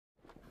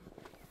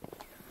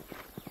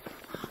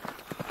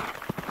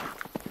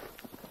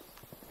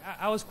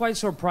I was quite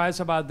surprised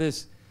about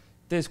this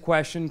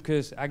question,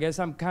 because I guess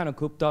I'm kind of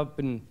cooped up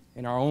in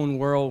our own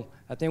world.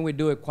 I think we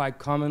do it quite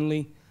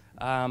commonly.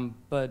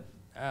 But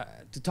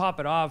to top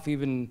it off,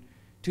 even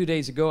 2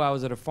 days ago, I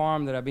was at a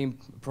farm that I've been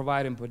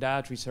providing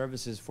podiatry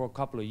services for a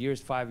couple of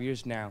years, 5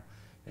 years now.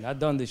 And I've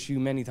done this shoe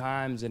many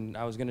times, and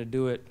I was going to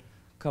do it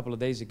a couple of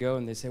days ago,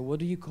 and they said, what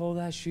do you call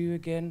that shoe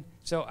again?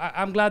 So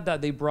I'm glad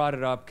that they brought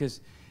it up, because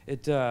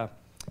it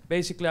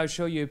basically, I'll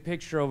show you a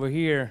picture over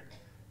here,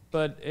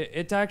 but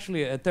it's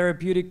actually a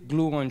therapeutic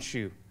glue-on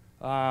shoe.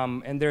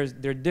 And there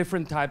are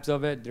different types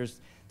of it.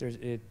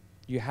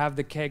 You have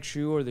the keg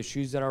shoe, or the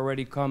shoes that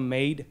already come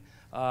made,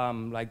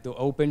 like the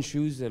open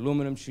shoes, the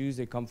aluminum shoes.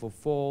 They come for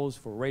foals,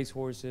 for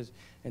racehorses,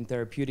 and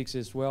therapeutics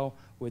as well,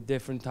 with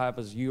different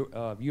types of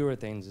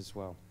urethanes as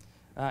well.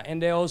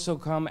 And they also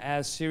come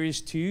as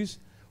Series 2s,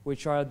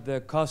 which are the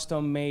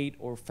custom-made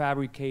or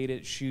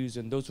fabricated shoes,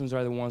 and those ones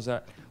are the ones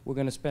that we're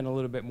going to spend a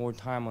little bit more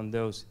time on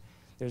those.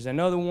 There's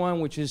another one,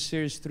 which is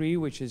Series 3,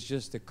 which is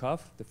just the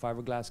cuff, the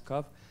fiberglass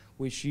cuff,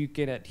 which you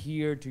can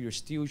adhere to your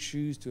steel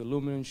shoes, to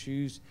aluminum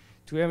shoes,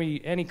 to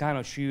any kind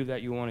of shoe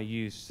that you want to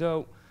use.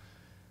 So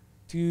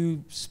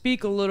to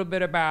speak a little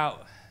bit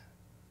about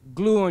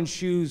glue-on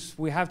shoes,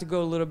 we have to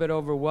go a little bit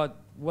over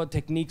what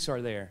techniques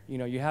are there. You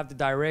know, you have the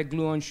direct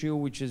glue-on shoe,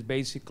 which is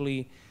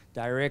basically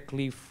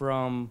directly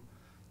from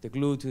the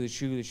glue to the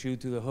shoe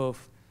to the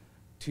hoof,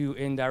 to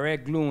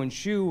indirect glue-on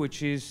shoe,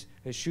 which is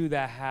a shoe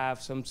that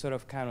have some sort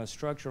of kind of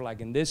structure, like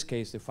in this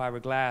case, the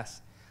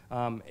fiberglass,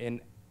 and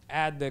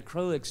add the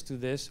acrylics to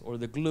this, or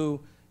the glue,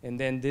 and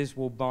then this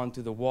will bond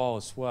to the wall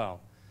as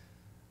well.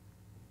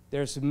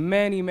 There's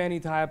many, many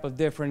type of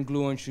different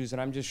glue-on shoes,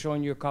 and I'm just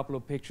showing you a couple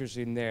of pictures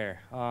in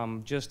there,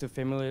 just to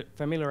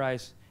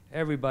familiarize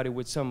everybody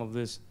with some of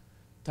this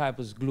type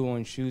of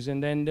glue-on shoes.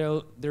 And then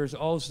there's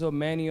also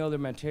many other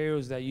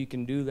materials that you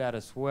can do that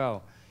as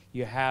well.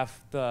 You have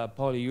the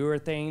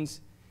polyurethanes,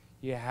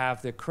 you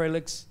have the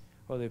acrylics,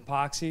 or the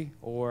epoxy,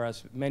 or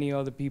as many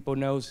other people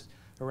know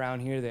around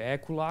here, the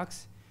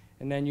Equilox.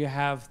 And then you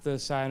have the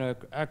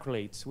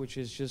cyanoacrylates, which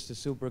is just the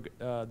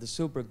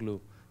super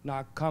glue.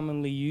 Not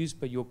commonly used,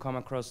 but you'll come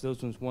across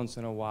those ones once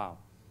in a while.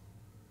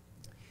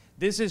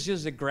 This is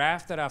just a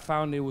graph that I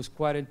found it was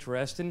quite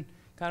interesting.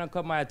 Kind of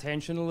caught my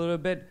attention a little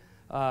bit.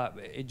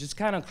 It just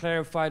kind of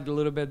clarified a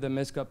little bit the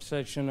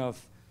misconception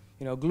of,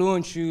 you know,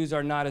 glue-on shoes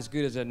are not as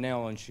good as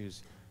nail-on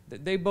shoes.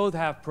 They both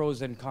have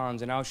pros and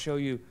cons, and I'll show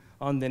you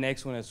on the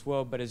next one as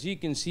well. But as you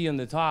can see on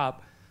the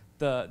top,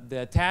 the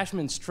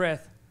attachment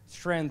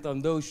strength on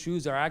those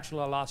shoes are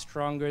actually a lot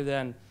stronger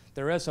than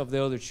the rest of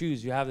the other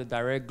shoes. You have the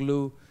direct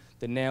glue,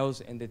 the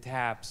nails, and the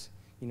tabs,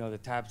 you know, the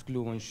tabs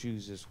glue-on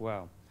shoes as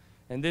well.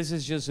 And this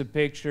is just a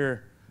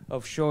picture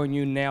of showing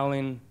you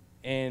nailing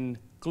and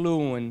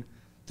gluing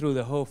through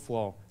the hoof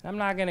wall. I'm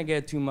not going to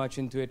get too much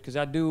into it, because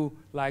I do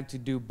like to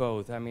do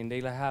both. I mean, they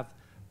have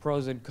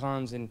pros and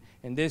cons, and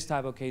in this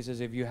type of cases,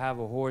 if you have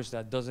a horse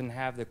that doesn't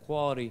have the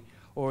quality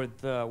or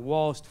the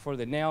walls for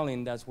the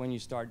nailing, that's when you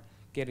start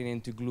getting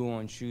into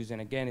glue-on shoes.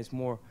 And again, it's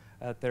more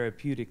a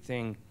therapeutic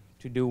thing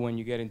to do when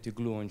you get into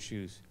glue-on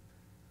shoes.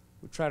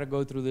 We'll try to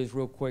go through this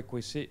real quick.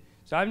 We see.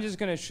 So I'm just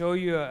going to show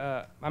you,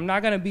 I'm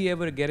not going to be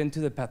able to get into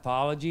the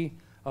pathology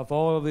of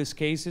all of these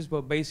cases,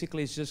 but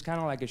basically it's just kind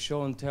of like a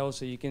show and tell,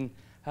 so you can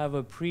have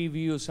a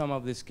preview of some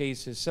of these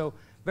cases. So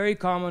very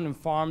common in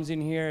farms in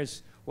here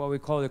is what we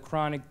call the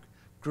chronic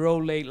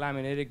grow-late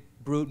laminitic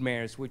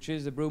broodmares, which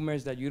is the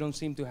broodmares that you don't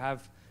seem to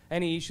have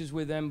any issues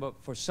with them, but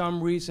for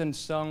some reason,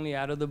 suddenly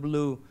out of the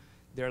blue,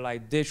 they're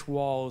like ditch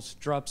walls,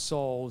 drop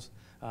soles,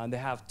 they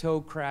have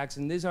toe cracks,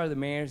 and these are the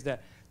mares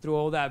that through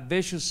all that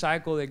vicious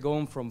cycle, they're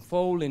going from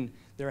foaling,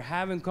 they're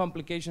having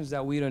complications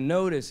that we don't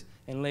notice,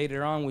 and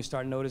later on, we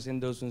start noticing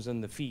those ones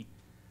on the feet.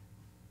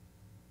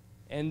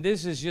 And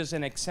this is just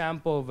an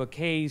example of a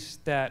case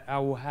that I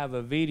will have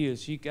a video.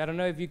 So I don't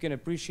know if you can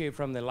appreciate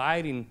from the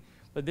lighting,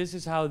 but this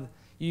is how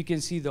you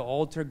can see the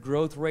altered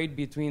growth rate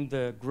between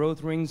the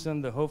growth rings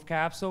on the hoof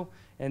capsule,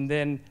 and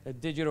then a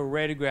digital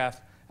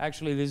radiograph.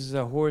 Actually, this is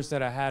a horse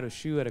that I had a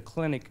shoe at a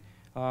clinic.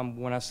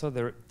 When I saw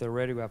the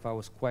radiograph, I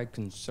was quite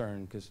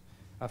concerned, because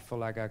I felt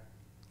like I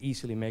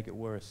easily make it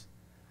worse.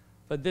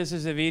 But this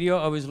is a video.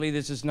 Obviously,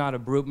 this is not a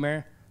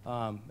broodmare.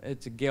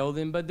 It's a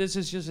gelding, but this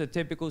is just a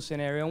typical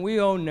scenario. And we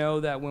all know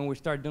that when we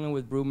start dealing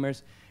with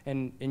broodmares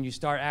and you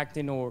start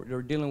acting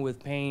or dealing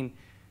with pain,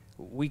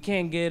 we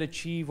can't get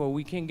achieved, or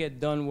we can't get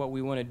done what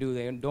we want to do.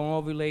 They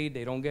don't ovulate,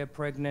 they don't get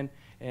pregnant,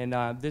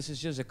 and this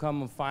is just a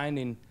common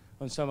finding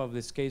on some of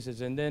these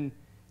cases. And then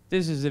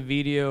this is a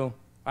video,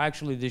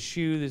 actually the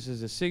shoe, this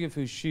is the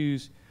Sigafoos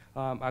shoes.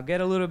 I'll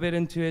get a little bit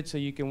into it so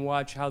you can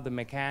watch how the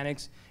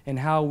mechanics and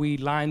how we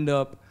lined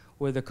up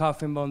with the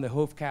coffin bone, the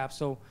hoof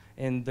capsule,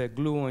 and the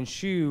glue-on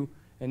shoe,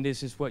 and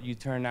this is what you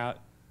turn out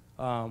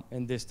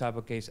in this type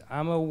of case.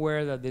 I'm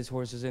aware that this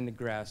horse is in the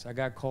grass. I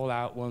got called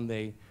out one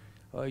day.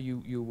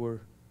 You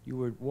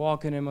were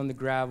walking him on the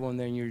gravel, and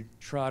then you're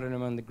trotting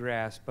him on the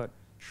grass. But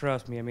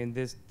trust me, I mean,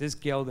 this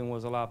gelding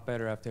was a lot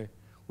better after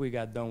we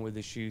got done with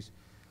the shoes.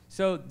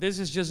 So this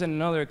is just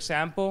another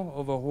example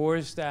of a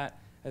horse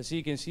that as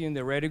you can see in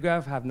the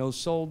radiograph, have no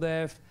sole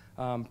depth,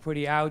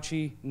 pretty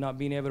ouchy, not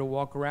being able to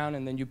walk around,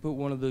 and then you put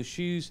one of those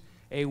shoes,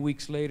 8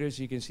 weeks later,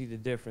 so you can see the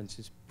difference.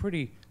 It's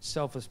pretty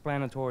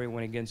self-explanatory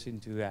when it gets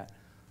into that.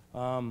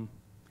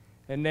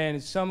 And then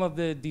some of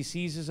the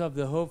diseases of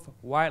the hoof,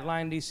 white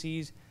line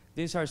disease,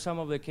 these are some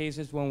of the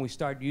cases when we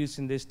start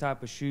using this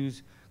type of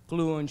shoes,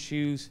 glue-on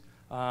shoes.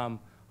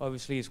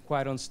 Obviously, it's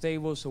quite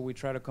unstable, so we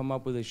try to come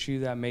up with a shoe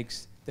that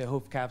makes the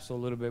hoof capsule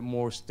a little bit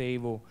more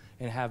stable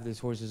and have these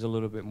horses a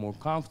little bit more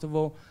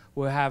comfortable.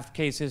 We'll have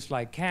cases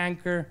like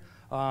canker,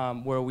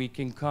 where we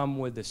can come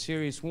with the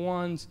Series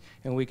 1s,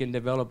 and we can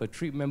develop a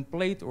treatment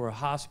plate or a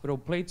hospital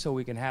plate so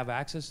we can have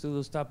access to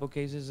those type of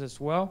cases as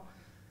well.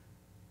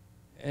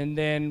 And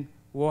then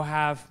we'll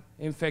have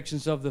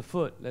infections of the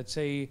foot. Let's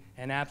say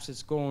an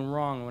abscess going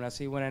wrong. When I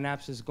say when an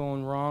abscess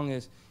going wrong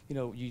is,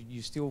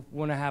 you still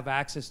want to have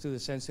access to the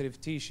sensitive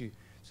tissue.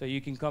 So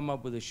you can come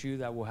up with a shoe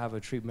that will have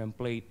a treatment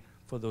plate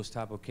for those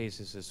type of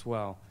cases as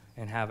well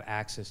and have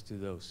access to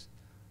those.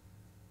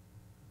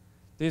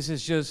 This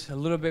is just a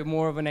little bit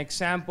more of an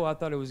example. I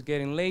thought it was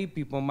getting late.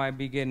 People might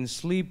be getting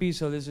sleepy.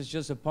 So this is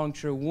just a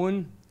puncture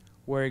wound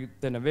where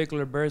the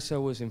navicular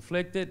bursa was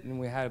inflicted, and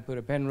we had to put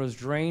a Penrose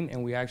drain,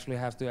 and we actually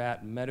have to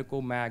add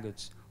medical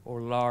maggots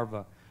or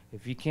larvae.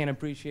 If you can't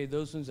appreciate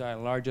those ones, I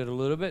enlarge it a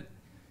little bit.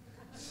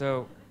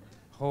 So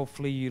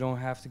hopefully you don't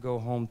have to go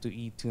home to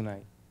eat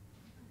tonight.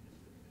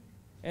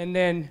 And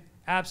then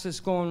abscess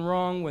going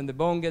wrong, when the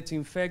bone gets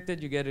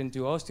infected, you get into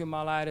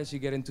osteomyelitis, you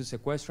get into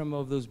sequestrum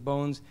of those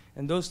bones.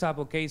 And those type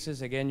of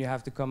cases, again, you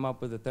have to come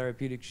up with a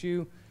therapeutic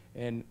shoe.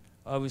 And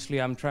obviously,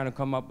 I'm trying to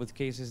come up with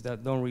cases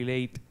that don't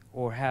relate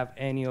or have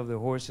any of the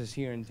horses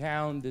here in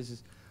town. This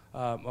is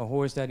a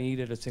horse that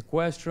needed a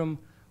sequestrum.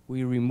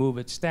 We removed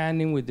it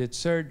standing, we did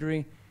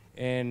surgery.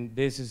 And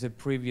this is a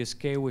previous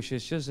case, which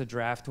is just a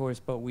draft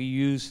horse, but we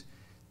use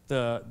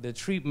the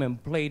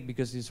treatment plate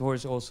because these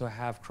horses also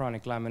have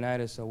chronic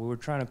laminitis. So we were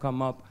trying to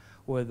come up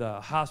with a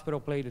hospital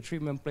plate, a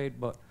treatment plate,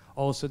 but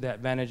also the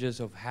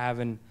advantages of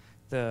having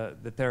the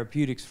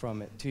therapeutics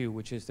from it too,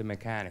 which is the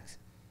mechanics.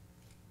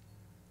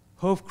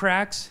 Hoof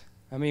cracks,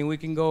 I mean, we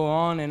can go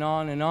on and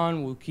on and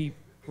on. We'll keep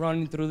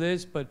running through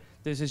this, but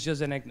this is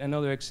just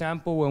another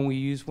example when we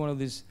use one of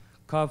these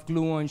cuff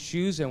glue-on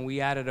shoes and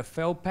we added a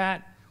felt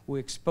pad,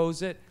 we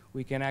expose it,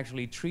 we can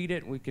actually treat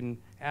it, we can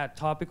add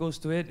topicals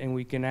to it, and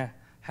we can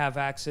have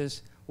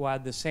access while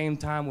at the same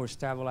time we're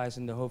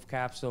stabilizing the hoof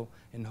capsule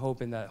and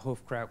hoping that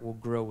hoof crack will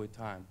grow with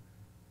time.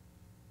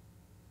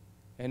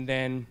 And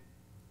then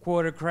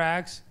quarter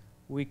cracks,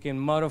 we can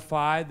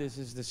modify. This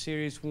is the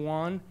Series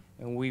 1,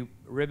 and we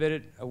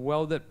riveted a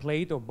welded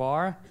plate or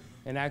bar.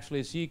 And actually,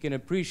 as you can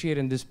appreciate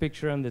in this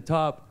picture on the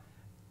top,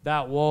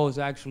 that wall is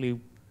actually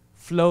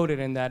floated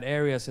in that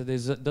area, so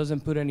this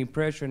doesn't put any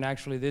pressure. And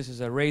actually, this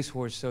is a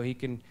racehorse, so he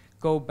can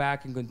go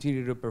back and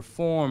continue to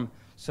perform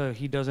so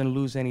he doesn't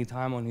lose any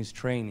time on his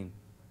training.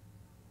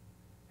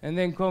 And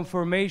then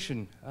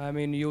conformation. I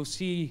mean, you'll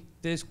see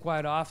this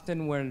quite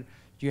often when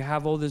you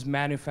have all this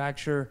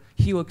manufacturer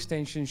heel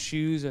extension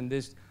shoes and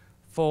this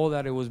foal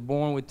that it was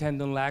born with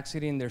tendon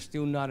laxity and there's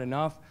still not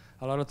enough.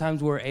 A lot of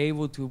times we're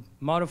able to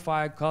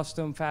modify,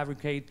 custom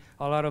fabricate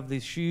a lot of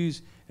these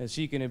shoes, and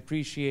so you can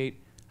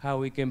appreciate how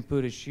we can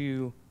put a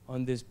shoe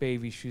on this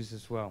baby shoes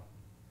as well.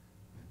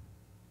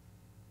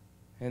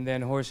 And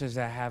then horses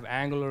that have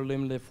angular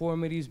limb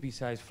deformities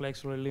besides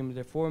flexural limb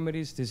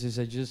deformities. This is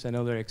just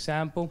another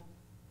example.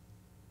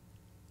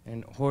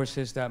 And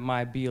horses that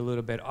might be a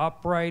little bit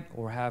upright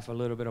or have a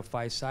little bit of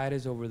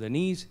fasciitis over the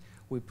knees.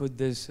 We put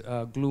this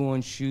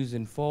glue-on shoes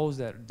in foals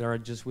that are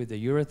just with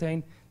the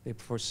urethane.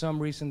 For some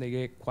reason, they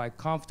get quite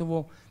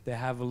comfortable. They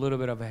have a little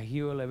bit of a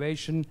heel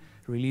elevation,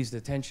 release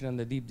the tension on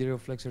the deep digital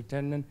flexor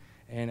tendon.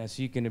 And as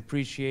you can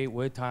appreciate,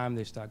 with time,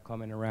 they start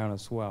coming around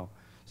as well.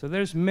 So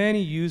there's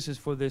many uses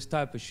for this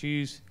type of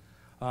shoes.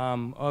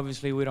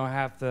 Obviously, we don't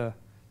have the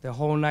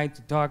whole night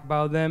to talk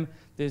about them.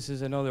 This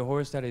is another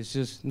horse that is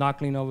just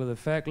knuckling over the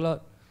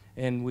fecklot,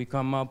 and we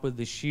come up with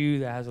the shoe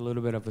that has a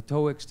little bit of a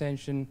toe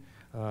extension,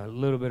 a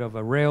little bit of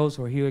a rails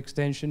or heel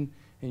extension,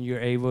 and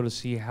you're able to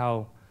see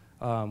how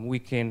we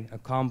can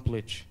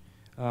accomplish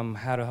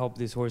how to help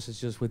these horses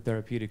just with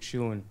therapeutic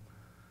shoeing.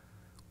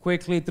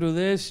 Quickly through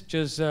this,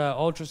 just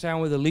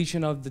ultrasound with a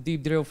lesion of the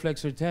deep digital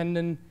flexor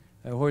tendon.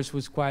 The horse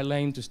was quite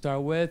lame to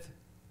start with,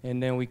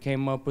 and then we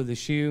came up with the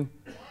shoe,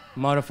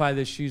 modified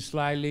the shoe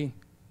slightly.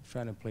 I'm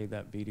trying to play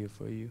that video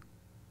for you.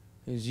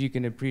 As you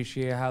can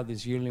appreciate how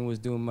this yearling was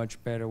doing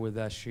much better with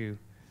that shoe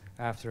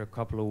after a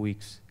couple of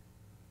weeks.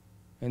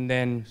 And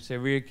then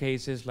severe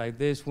cases like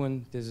this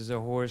one. This is a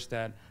horse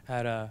that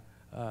had a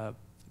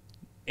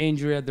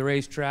injury at the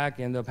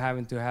racetrack, ended up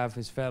having to have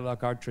his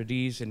fetlock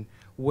arthritis, and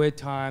with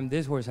time,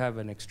 this horse had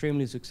an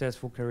extremely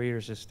successful career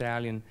as a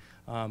stallion,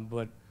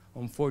 but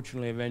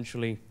unfortunately,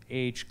 eventually,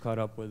 age caught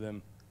up with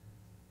him.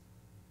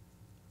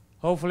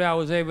 Hopefully, I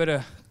was able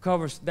to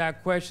cover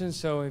that question,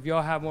 so if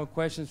y'all have more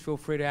questions, feel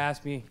free to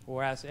ask me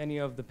or ask any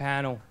of the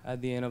panel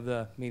at the end of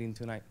the meeting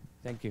tonight.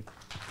 Thank you.